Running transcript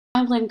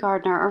I'm Lynn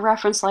Gardner, a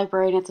reference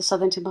librarian at the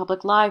Southington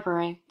Public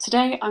Library.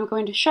 Today I'm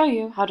going to show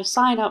you how to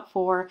sign up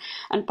for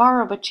and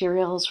borrow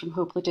materials from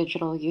Hoopla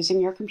Digital using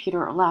your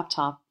computer or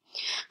laptop.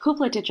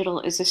 Hoopla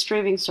Digital is a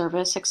streaming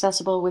service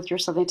accessible with your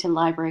Southington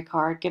library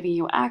card, giving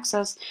you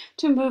access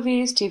to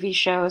movies, TV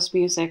shows,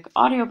 music,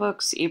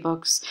 audiobooks,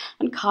 ebooks,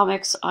 and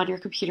comics on your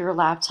computer,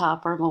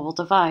 laptop, or mobile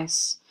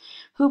device.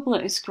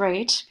 Hoopla is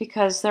great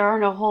because there are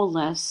no hold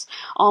lists.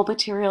 All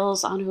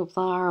materials on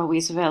Hoopla are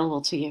always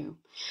available to you.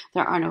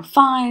 There are no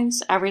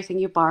fines. Everything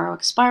you borrow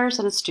expires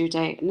on its due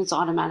date and is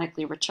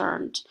automatically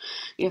returned.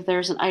 If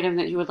there's an item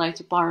that you would like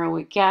to borrow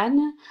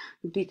again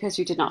because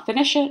you did not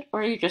finish it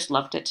or you just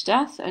loved it to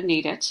death and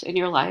need it in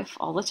your life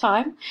all the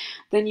time,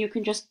 then you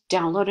can just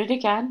download it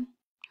again.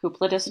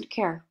 Hoopla doesn't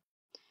care.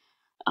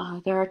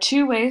 There are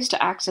two ways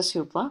to access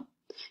Hoopla.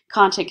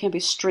 Content can be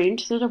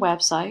streamed through the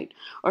website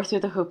or through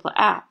the Hoopla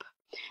app.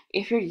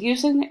 If you're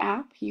using the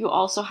app, you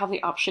also have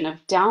the option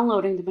of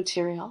downloading the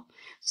material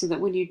so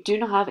that when you do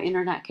not have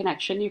internet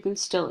connection, you can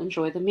still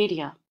enjoy the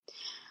media.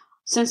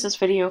 Since this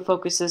video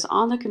focuses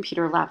on the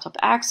computer laptop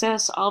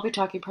access, I'll be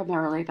talking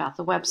primarily about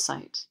the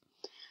website.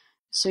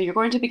 So you're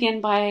going to begin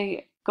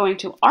by going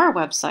to our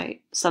website,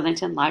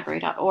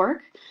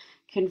 southingtonlibrary.org.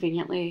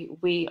 Conveniently,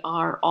 we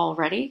are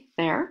already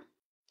there.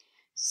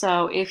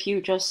 So if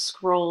you just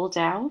scroll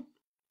down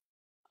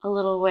a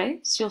little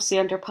ways, you'll see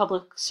under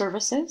Public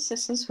Services,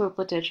 this is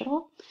Hoopla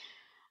Digital,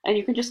 and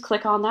you can just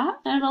click on that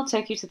and it'll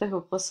take you to the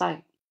Hoopla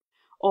site.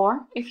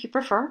 Or, if you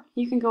prefer,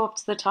 you can go up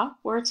to the top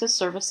where it says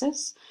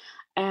Services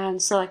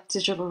and select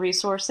Digital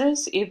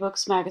Resources,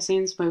 ebooks,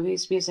 magazines,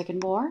 movies, music, and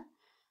more.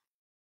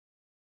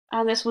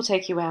 And this will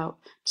take you out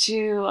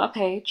to a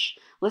page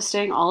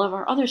listing all of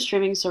our other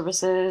streaming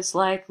services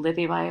like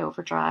Libby by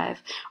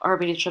Overdrive,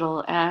 RB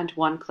Digital, and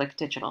One Click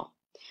Digital.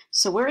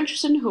 So we're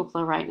interested in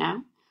Hoopla right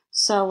now.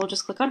 So we'll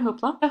just click on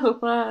Hoopla, the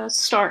Hoopla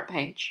start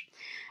page,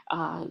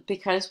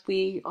 because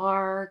we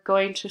are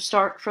going to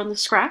start from the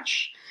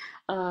scratch.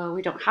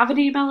 We don't have an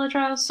email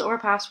address or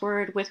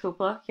password with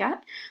Hoopla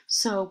yet,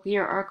 so we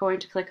are going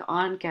to click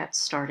on Get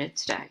Started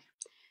today.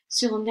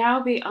 So you'll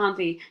now be on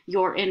the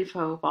Your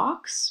Info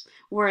box,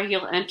 where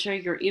you'll enter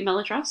your email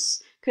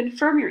address,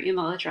 confirm your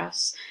email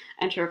address,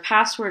 enter a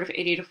password of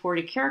 80 to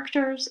 40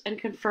 characters, and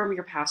confirm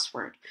your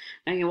password.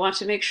 Now you want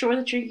to make sure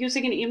that you're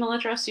using an email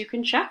address you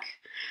can check,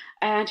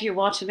 and you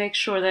want to make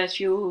sure that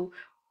you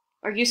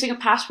are using a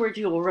password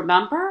you will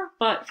remember,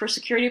 but for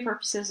security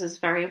purposes it's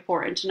very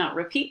important to not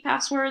repeat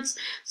passwords,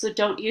 so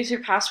don't use your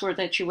password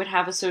that you would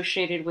have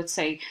associated with,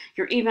 say,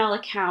 your email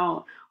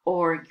account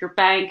or your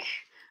bank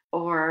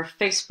or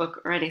Facebook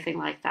or anything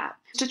like that.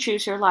 To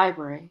choose your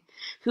library,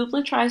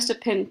 Hoopla tries to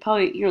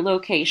pinpoint your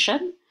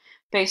location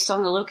based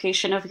on the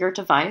location of your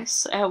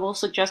device and will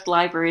suggest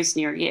libraries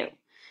near you.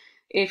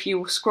 If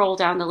you scroll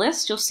down the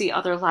list, you'll see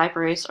other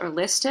libraries are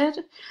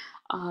listed.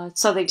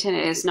 Southington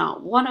is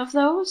not one of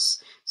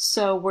those,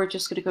 so we're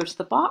just going to go to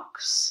the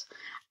box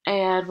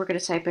and we're going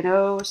to type in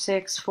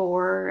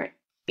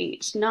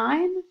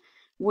 06489,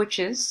 which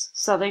is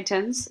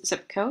Southington's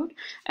zip code,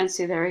 and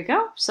see, there you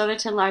go,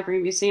 Southington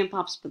Library Museum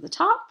pops up at the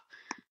top.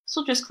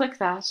 So just click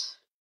that,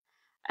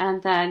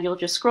 and then you'll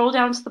just scroll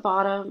down to the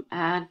bottom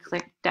and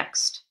click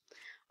Next.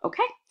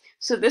 Okay.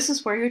 So this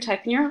is where you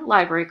type in your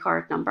library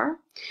card number.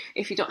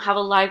 If you don't have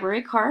a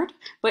library card,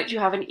 but you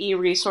have an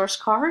e-resource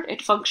card,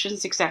 it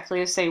functions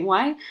exactly the same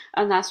way,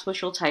 and that's what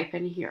you'll type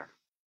in here.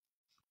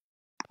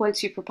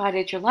 Once you've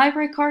provided your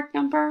library card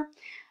number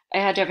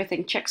and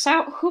everything checks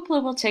out,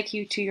 Hoopla will take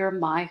you to your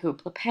My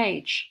Hoopla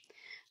page.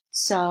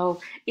 So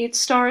it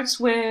starts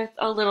with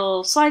a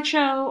little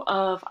slideshow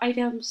of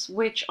items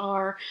which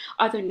are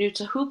either new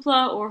to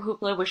Hoopla or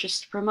Hoopla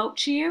wishes to promote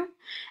to you.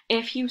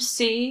 If you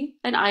see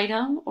an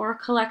item or a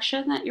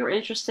collection that you're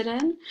interested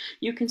in,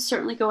 you can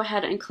certainly go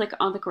ahead and click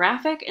on the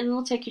graphic and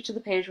it'll take you to the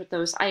page with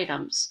those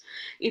items.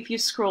 If you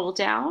scroll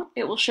down,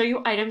 it will show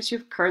you items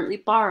you've currently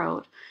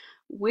borrowed.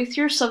 With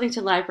your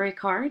Southington Library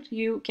card,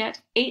 you get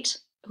 8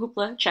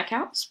 Hoopla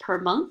checkouts per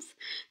month.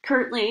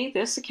 Currently,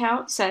 this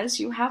account says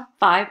you have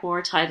 5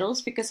 more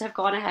titles because I've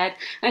gone ahead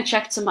and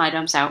checked some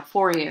items out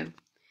for you.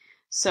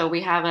 So we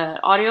have an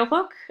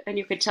audiobook, and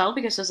you can tell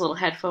because there's a little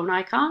headphone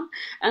icon,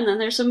 and then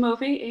there's a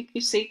movie,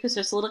 you see, because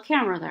there's a little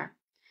camera there.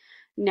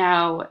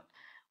 Now,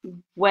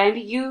 when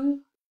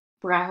you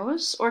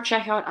browse or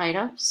check out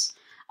items,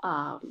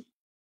 Hoopla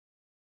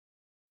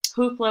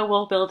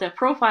will build a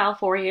profile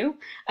for you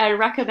and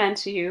recommend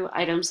to you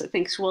items it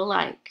thinks you will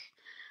like.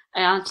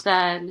 And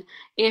then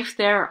if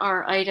there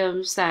are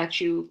items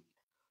that you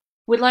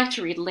would like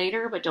to read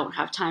later but don't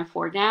have time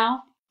for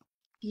now,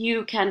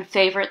 you can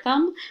favorite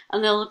them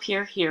and they'll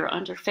appear here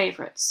under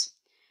favorites.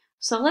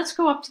 So let's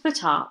go up to the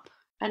top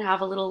and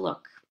have a little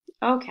look.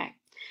 Okay,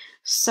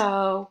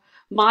 so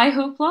My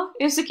Hoopla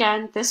is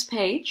again this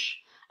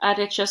page, and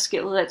it just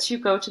lets you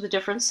go to the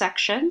different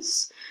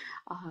sections.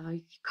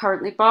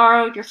 Currently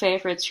borrowed, your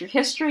favorites, your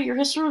history. Your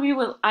history will be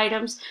with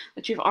items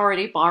that you've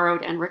already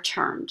borrowed and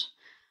returned.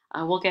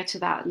 We'll get to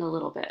that in a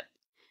little bit.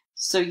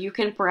 So you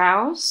can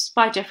browse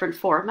by different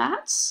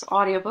formats: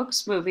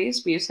 audiobooks,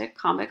 movies, music,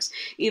 comics,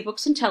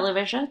 ebooks, and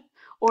television.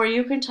 Or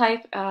you can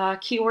type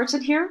keywords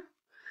in here,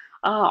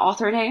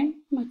 author name,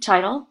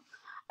 title,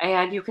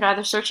 and you can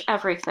either search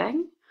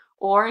everything,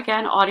 or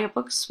again,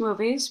 audiobooks,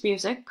 movies,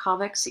 music,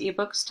 comics,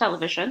 ebooks,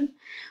 television,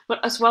 but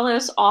as well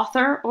as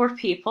author or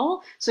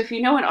people. So if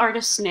you know an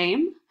artist's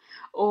name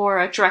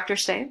or a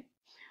director's name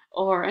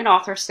or an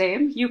author's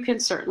name, you can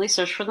certainly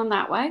search for them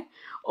that way.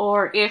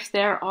 Or if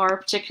there are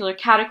particular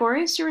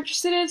categories you're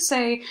interested in,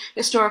 say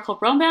historical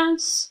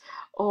romance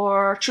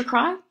or true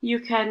crime, you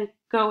can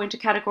go into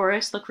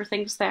categories, look for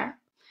things there.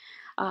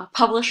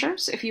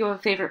 Publishers, if you have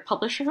a favorite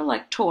publisher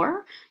like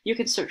Tor, you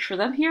can search for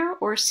them here,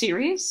 or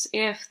series.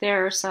 If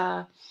there's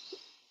a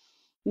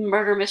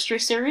murder mystery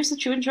series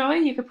that you enjoy,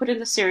 you can put in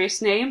the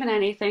series name, and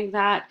anything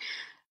that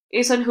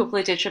is on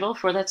Hoopla Digital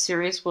for that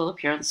series will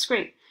appear on the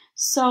screen.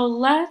 So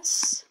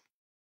let's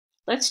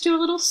do a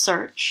little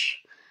search.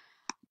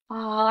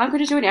 I'm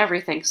going to do an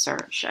everything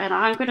search, and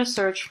I'm going to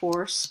search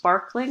for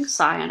Sparkling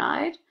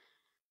Cyanide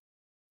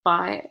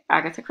by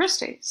Agatha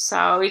Christie.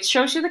 So it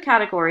shows you the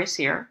categories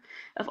here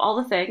of all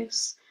the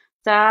things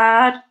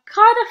that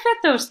kind of fit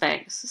those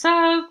things.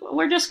 So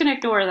we're just going to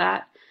ignore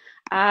that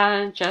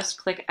and just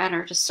click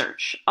enter to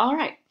search. All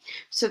right,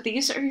 so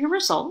these are your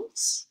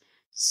results.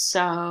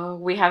 So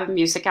we have a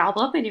music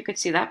album, and you can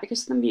see that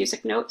because of the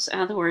music notes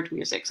and the word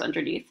music's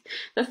underneath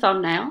the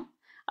thumbnail.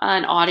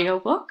 An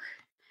audiobook,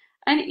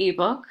 an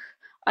ebook,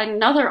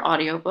 another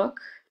audiobook,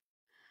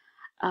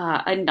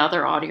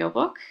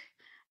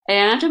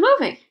 and a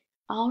movie.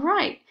 All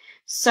right,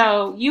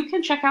 so you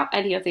can check out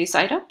any of these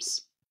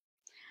items.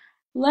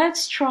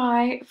 Let's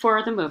try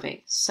for the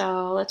movie.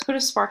 So let's go to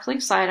Sparkling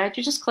Cyanide.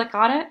 You just click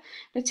on it,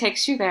 it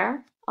takes you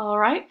there. All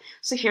right,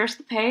 so here's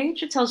the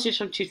page. It tells you it's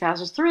from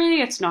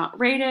 2003. It's not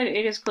rated.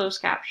 It is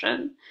closed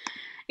caption.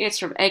 It's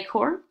from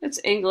Acorn. It's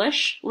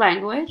English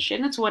language,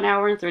 and it's 1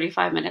 hour and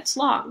 35 minutes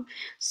long.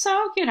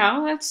 So, you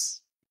know,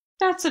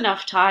 that's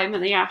enough time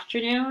in the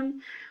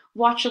afternoon.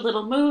 Watch a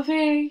little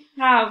movie,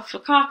 have a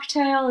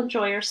cocktail,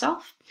 enjoy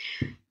yourself.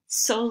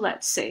 So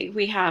let's see,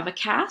 we have a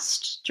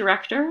cast,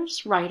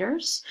 directors,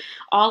 writers.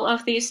 All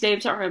of these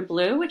names are in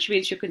blue, which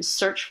means you can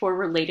search for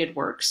related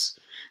works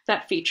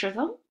that feature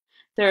them.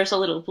 There's a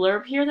little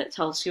blurb here that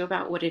tells you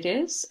about what it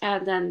is,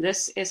 and then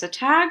this is a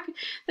tag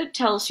that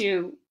tells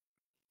you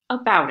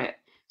about it.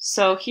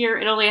 So here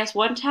it only has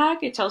one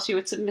tag. It tells you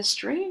it's a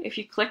mystery. If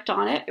you clicked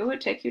on it, it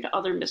would take you to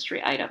other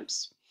mystery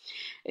items.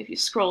 If you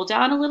scroll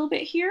down a little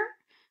bit here,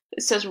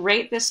 it says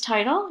rate this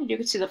title, and you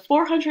can see that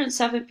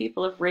 407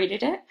 people have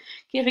rated it,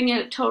 giving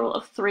it a total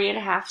of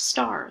 3.5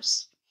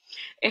 stars.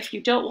 If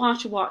you don't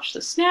want to watch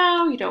this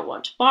now, you don't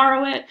want to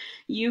borrow it,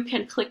 you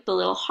can click the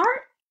little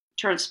heart,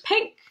 turns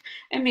pink,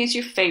 and means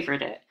you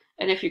favorite it.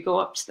 And if you go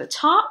up to the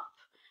top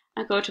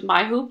and go to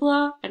My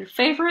Hoopla and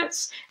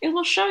Favorites, it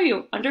will show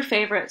you under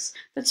Favorites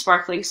that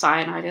Sparkling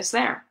Cyanide is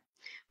there.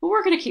 But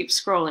we're going to keep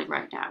scrolling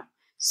right now.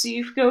 So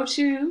you go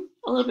to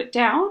a little bit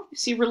down, you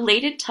see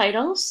related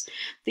titles.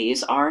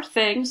 These are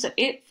things that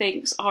it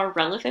thinks are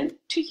relevant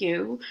to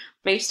you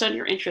based on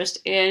your interest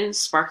in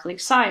Sparkling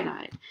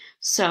Cyanide.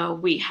 So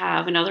we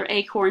have another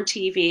Acorn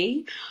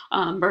TV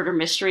murder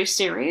mystery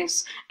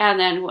series, and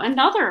then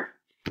another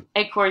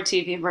Acorn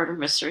TV murder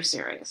mystery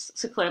series.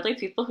 So clearly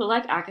people who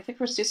like Agatha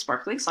Christie's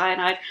Sparkling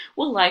Cyanide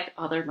will like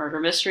other murder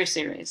mystery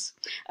series.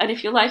 And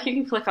if you like, you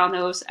can click on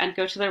those and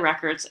go to their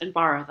records and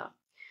borrow them.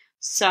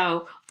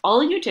 So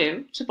all you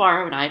do to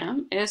borrow an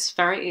item is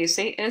very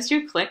easy, is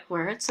you click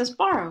where it says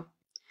borrow.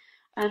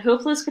 And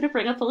Hoopla is going to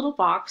bring up a little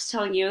box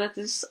telling you that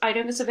this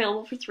item is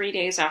available for 3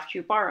 days after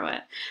you borrow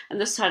it.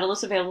 And this title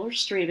is available for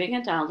streaming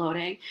and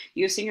downloading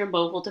using your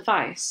mobile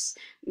device.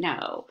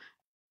 Now,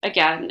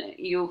 again,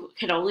 you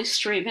can only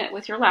stream it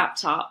with your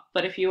laptop,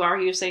 but if you are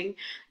using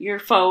your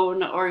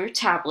phone or your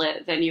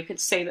tablet, then you can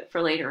save it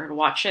for later and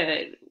watch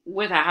it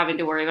without having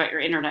to worry about your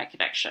internet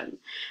connection.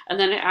 And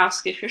then it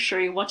asks if you're sure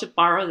you want to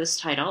borrow this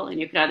title, and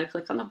you can either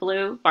click on the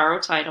blue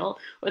borrow title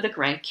or the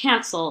gray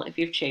cancel if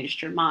you've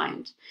changed your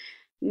mind.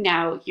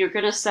 Now, you're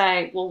going to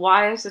say, well,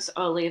 why is this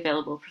only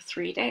available for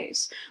 3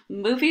 days?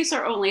 Movies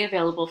are only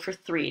available for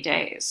 3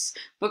 days.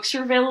 Books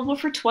are available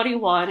for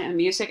 21, and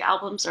music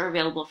albums are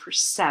available for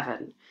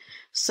 7.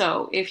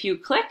 So if you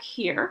click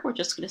here, we're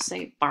just going to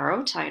say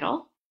borrow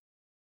title.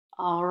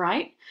 All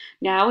right.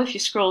 Now, if you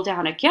scroll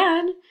down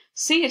again,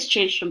 see it's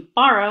changed from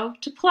borrow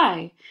to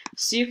play.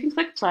 So you can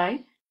click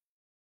play.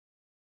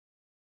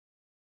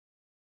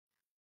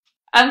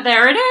 And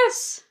there it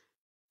is.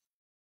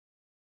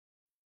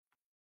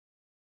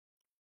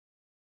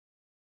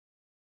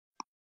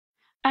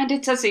 And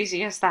it's as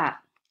easy as that.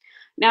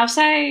 Now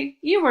say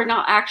you were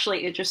not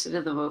actually interested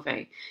in the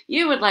movie.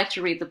 You would like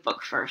to read the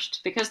book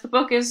first, because the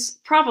book is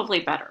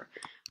probably better.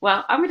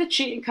 Well, I'm going to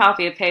cheat and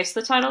copy and paste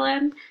the title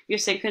in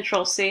using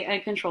Control-C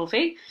and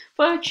Control-V,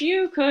 but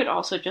you could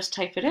also just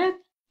type it in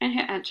and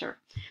hit enter.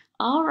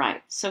 All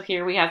right, so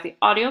here we have the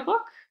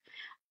audiobook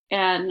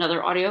and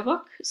another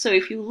audiobook. So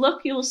if you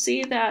look, you'll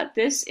see that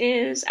this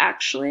is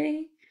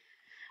actually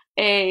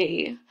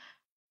a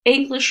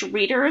English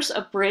Readers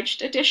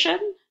Abridged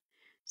Edition.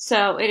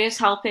 So it is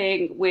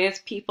helping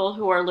with people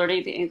who are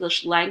learning the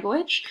English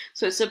language.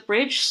 So it's a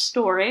bridge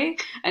story,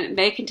 and it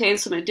may contain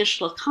some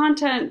additional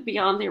content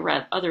beyond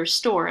the other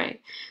story.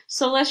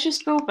 So let's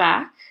just go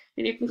back,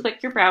 and you can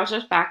click your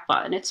browser's back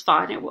button. It's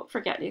fine, it won't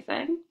forget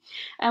anything.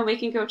 And we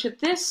can go to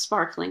this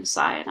Sparkling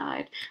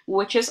Cyanide,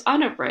 which is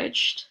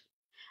unabridged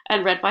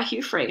and read by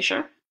Hugh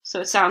Fraser. So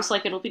it sounds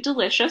like it'll be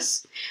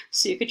delicious.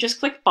 So you could just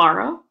click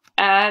borrow,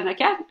 and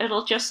again,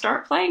 it'll just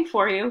start playing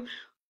for you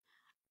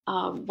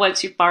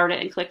once you've borrowed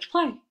it and clicked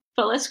play.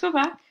 But let's go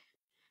back.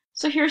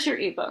 So here's your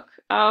ebook.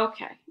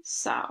 Okay,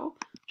 so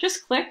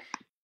just click.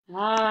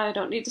 I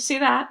don't need to see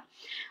that.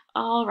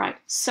 All right,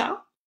 so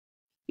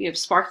you have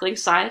Sparkling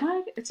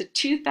Cyanide. It's a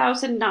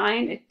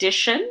 2009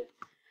 edition.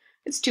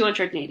 It's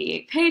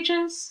 288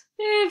 pages.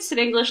 It's in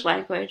English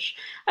language,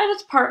 and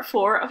it's part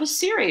 4 of a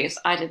series.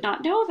 I did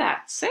not know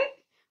that. See?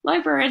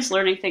 Librarians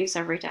learning things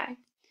every day.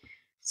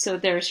 So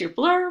there's your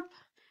blurb,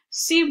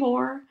 see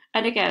more,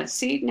 and again,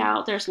 see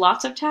now there's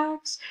lots of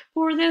tags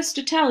for this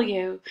to tell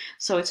you.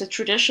 So it's a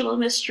traditional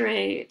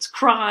mystery, it's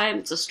crime,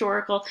 it's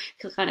historical.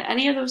 Click on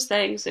any of those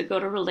things and go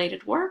to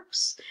related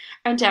works.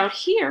 And down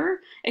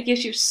here, it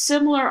gives you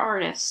similar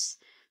artists.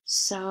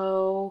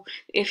 So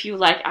if you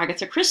like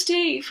Agatha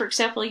Christie, for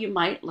example, you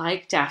might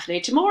like Daphne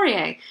du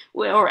Maurier,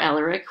 or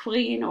Ellery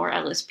Queen, or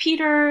Ellis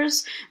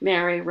Peters,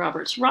 Mary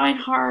Roberts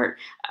Reinhardt.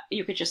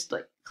 You could just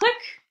click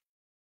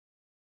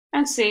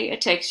and see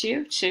it takes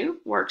you to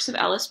works of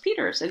Ellis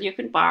Peters, and you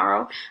can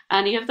borrow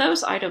any of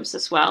those items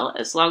as well,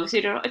 as long as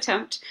you don't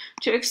attempt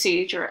to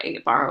exceed your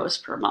 8 borrows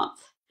per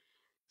month.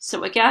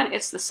 So again,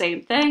 it's the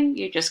same thing.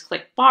 You just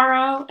click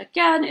borrow.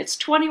 Again, it's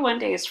 21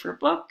 days for a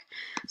book.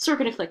 So we're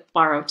going to click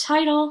borrow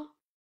title,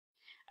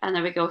 and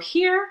then we go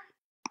here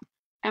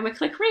and we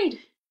click read.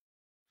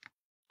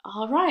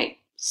 All right,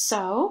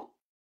 so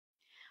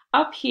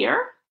up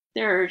here,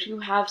 there you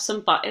have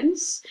some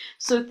buttons.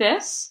 So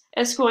this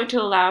is going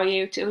to allow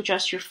you to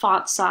adjust your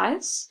font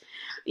size.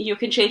 You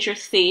can change your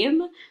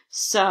theme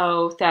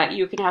so that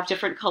you can have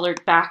different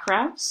colored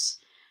backgrounds.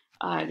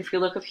 And if you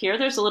look up here,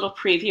 there's a little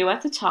preview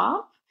at the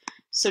top.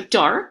 So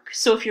dark,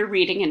 so if you're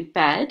reading in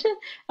bed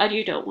and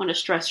you don't want to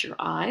stress your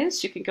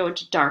eyes, you can go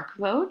into dark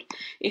mode.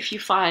 If you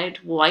find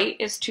white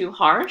is too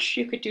harsh,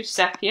 you could do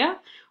sepia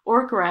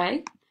or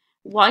gray.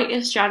 White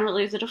is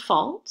generally the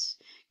default.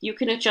 You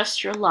can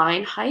adjust your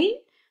line height,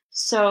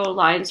 so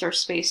lines are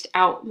spaced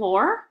out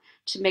more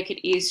to make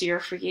it easier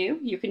for you.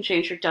 You can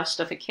change your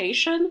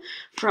dustification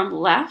from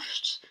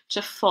left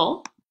to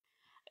full.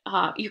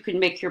 You can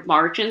make your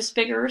margins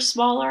bigger or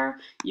smaller.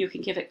 You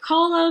can give it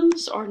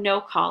columns or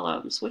no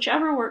columns,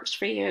 whichever works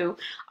for you.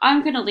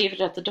 I'm going to leave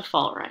it at the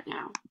default right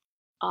now.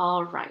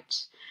 All right.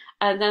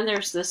 And then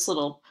there's this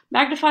little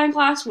magnifying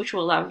glass, which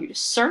will allow you to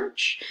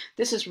search.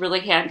 This is really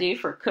handy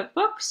for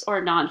cookbooks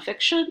or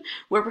nonfiction,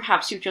 where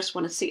perhaps you just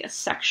want to see a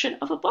section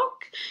of a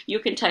book. You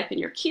can type in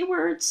your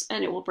keywords,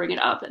 and it will bring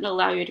it up and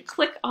allow you to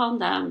click on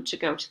them to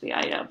go to the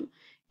item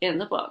in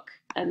the book.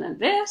 And then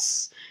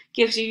this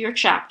gives you your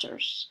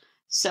chapters.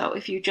 So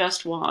if you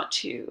just want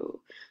to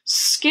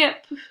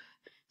skip,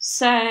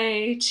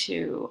 say,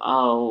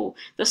 to,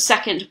 the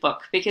second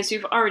book, because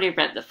you've already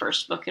read the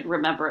first book and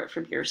remember it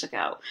from years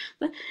ago,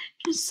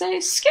 just say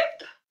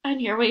skip,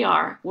 and here we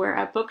are. We're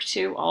at book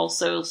 2, All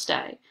Souls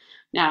Day.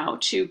 Now,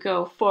 to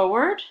go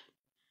forward,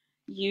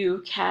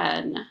 you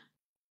can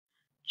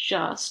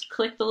just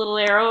click the little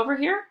arrow over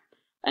here,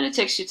 and it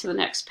takes you to the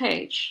next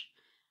page.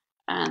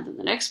 And then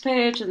the next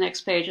page, and the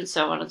next page, and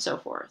so on and so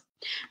forth.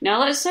 Now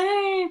let's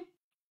say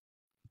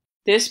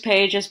this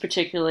page is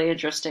particularly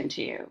interesting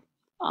to you.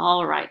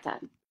 All right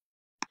then.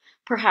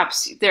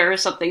 Perhaps there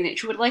is something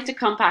that you would like to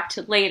come back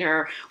to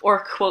later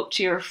or quote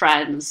to your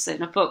friends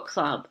in a book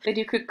club. Then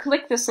you could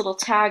click this little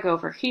tag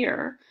over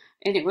here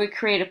and it would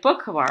create a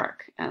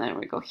bookmark. And then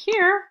we go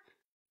here.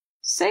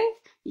 See,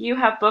 you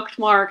have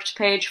bookmarked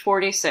page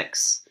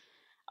 46,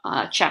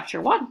 chapter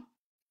 1.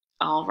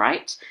 All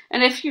right.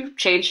 And if you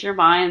changed your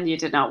mind, you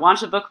did not want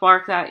to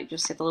bookmark that, you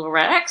just hit the little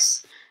red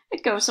X,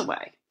 it goes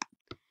away.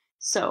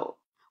 So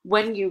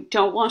when you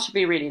don't want to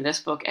be reading this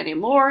book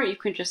anymore, you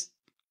can just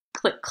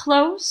click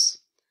close,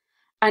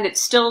 and it's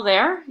still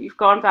there. You've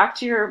gone back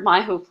to your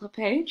My Hoopla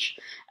page,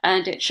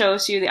 and it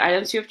shows you the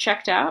items you've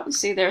checked out. And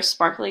see, there's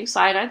Sparkling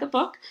Cyanide, the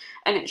book,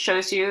 and it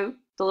shows you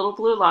the little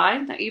blue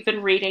line that you've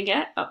been reading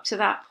it up to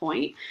that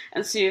point.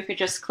 And so you could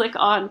just click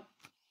on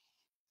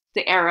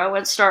the arrow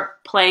and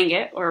start playing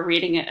it or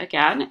reading it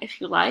again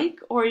if you like,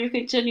 or you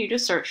continue to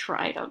search for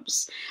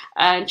items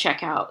and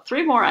check out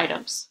 3 more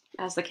items,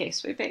 as the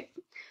case may be.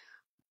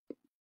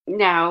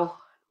 Now,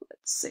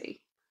 let's see.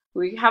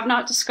 We have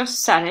not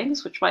discussed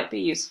settings, which might be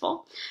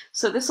useful.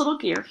 So this little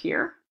gear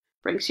here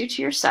brings you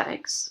to your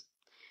settings.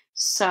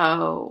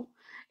 So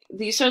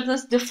these are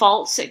the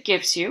defaults it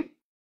gives you.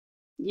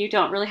 You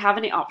don't really have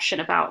any option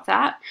about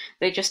that.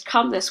 They just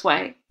come this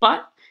way,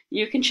 but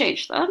you can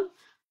change them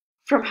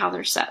from how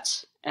they're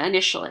set.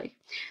 initially.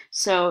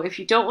 So if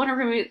you don't want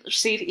to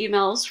receive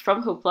emails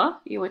from Hoopla,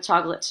 you would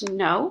toggle it to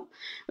no,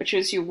 which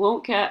means you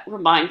won't get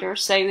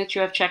reminders saying that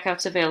you have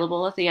checkouts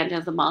available at the end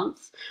of the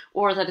month,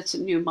 or that it's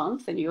a new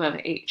month and you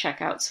have 8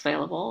 checkouts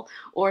available,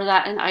 or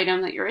that an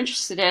item that you're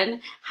interested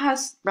in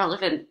has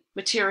relevant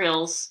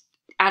materials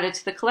added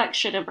to the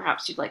collection and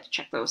perhaps you'd like to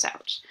check those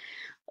out.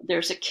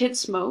 There's a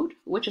kids mode,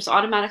 which is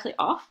automatically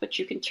off, but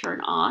you can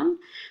turn on.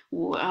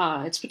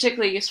 It's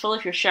particularly useful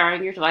if you're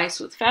sharing your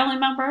device with family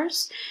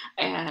members,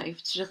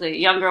 particularly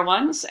younger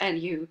ones, and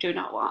you do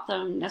not want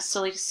them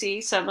necessarily to see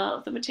some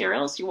of the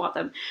materials. You want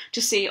them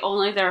to see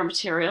only their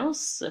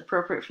materials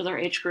appropriate for their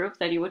age group.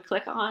 Then you would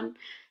click on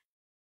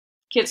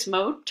kids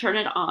mode, turn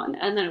it on,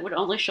 and then it would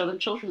only show them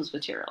children's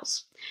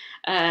materials.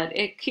 And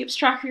it keeps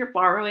track of your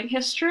borrowing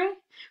history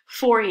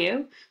for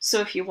you.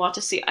 So if you want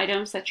to see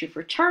items that you've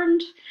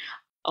returned,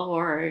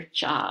 or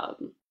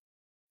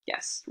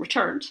yes,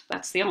 returned,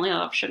 that's the only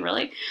option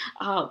really,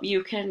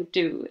 you can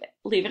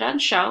leave it on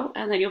show,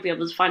 and then you'll be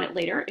able to find it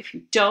later. If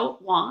you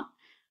don't want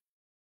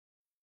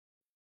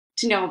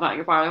to know about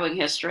your borrowing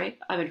history,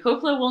 I mean,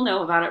 Hoopla will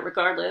know about it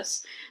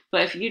regardless,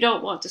 but if you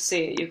don't want to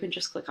see it, you can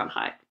just click on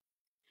hide.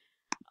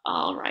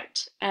 All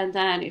right, and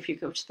then if you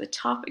go to the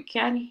top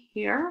again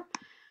here,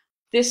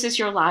 this is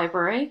your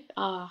library.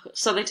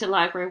 Southington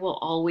Library will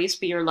always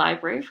be your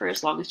library for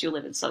as long as you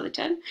live in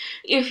Southington.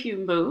 If you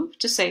move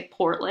to, say,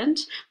 Portland,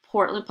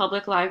 Portland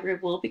Public Library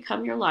will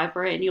become your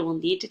library, and you will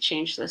need to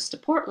change this to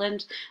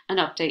Portland and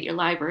update your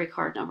library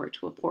card number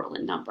to a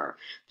Portland number,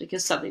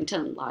 because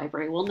Southington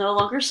Library will no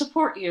longer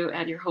support you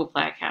and your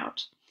Hoopla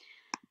account.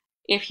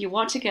 If you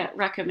want to get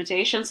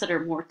recommendations that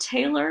are more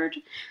tailored,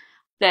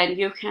 then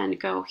you can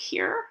go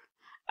here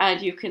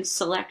and you can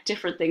select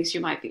different things you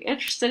might be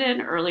interested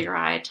in. Earlier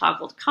I had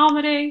toggled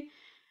comedy.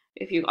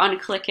 If you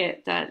unclick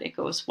it, then it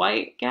goes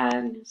white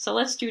again. So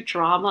let's do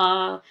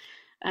drama.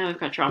 And we've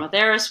got drama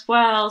there as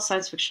well.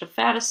 Science fiction and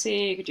fantasy.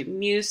 You could do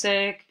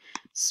music,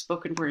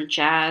 spoken word and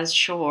jazz.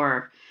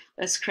 Sure.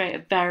 Let's create a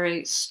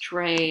very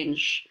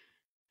strange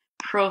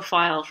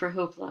profile for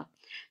Hoopla.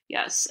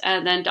 Yes,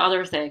 and then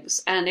other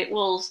things. And it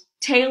will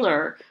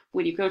tailor,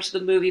 when you go to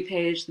the movie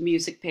page, the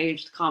music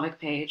page, the comic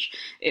page,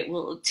 it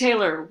will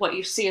tailor what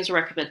you see as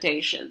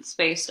recommendations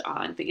based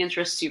on the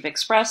interests you've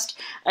expressed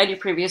and your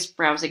previous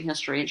browsing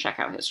history and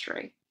checkout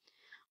history.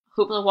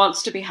 Hoopla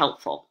wants to be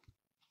helpful.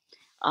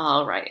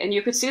 All right, and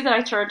you can see that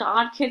I turned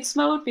on kids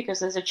mode because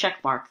there's a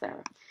check mark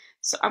there.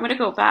 So I'm going to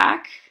go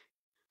back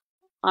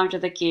onto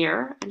the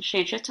gear and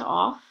change it to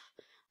off.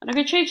 And I'm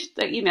going to change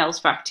the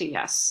emails back to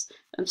yes.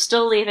 I'm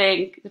still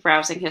leaving the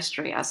browsing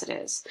history as it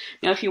is.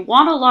 Now, if you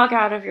want to log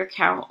out of your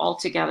account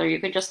altogether, you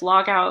can just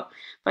log out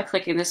by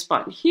clicking this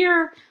button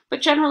here.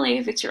 But generally,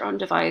 if it's your own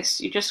device,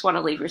 you just want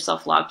to leave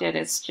yourself logged in.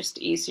 It's just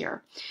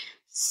easier.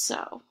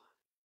 So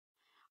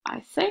I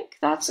think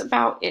that's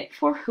about it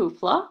for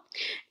Hoopla.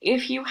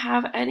 If you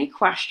have any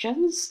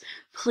questions,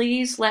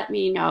 please let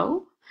me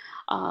know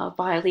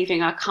by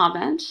leaving a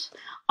comment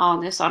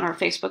on this on our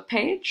Facebook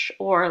page,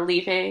 or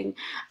leaving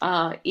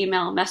an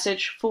email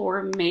message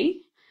for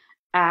me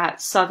at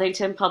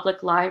Southington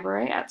Public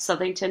Library at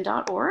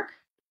southington.org.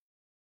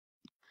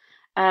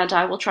 And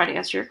I will try to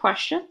answer your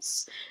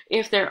questions.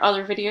 If there are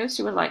other videos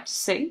you would like to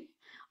see,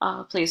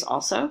 please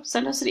also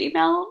send us an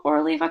email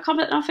or leave a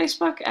comment on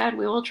Facebook, and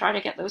we will try to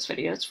get those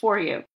videos for you.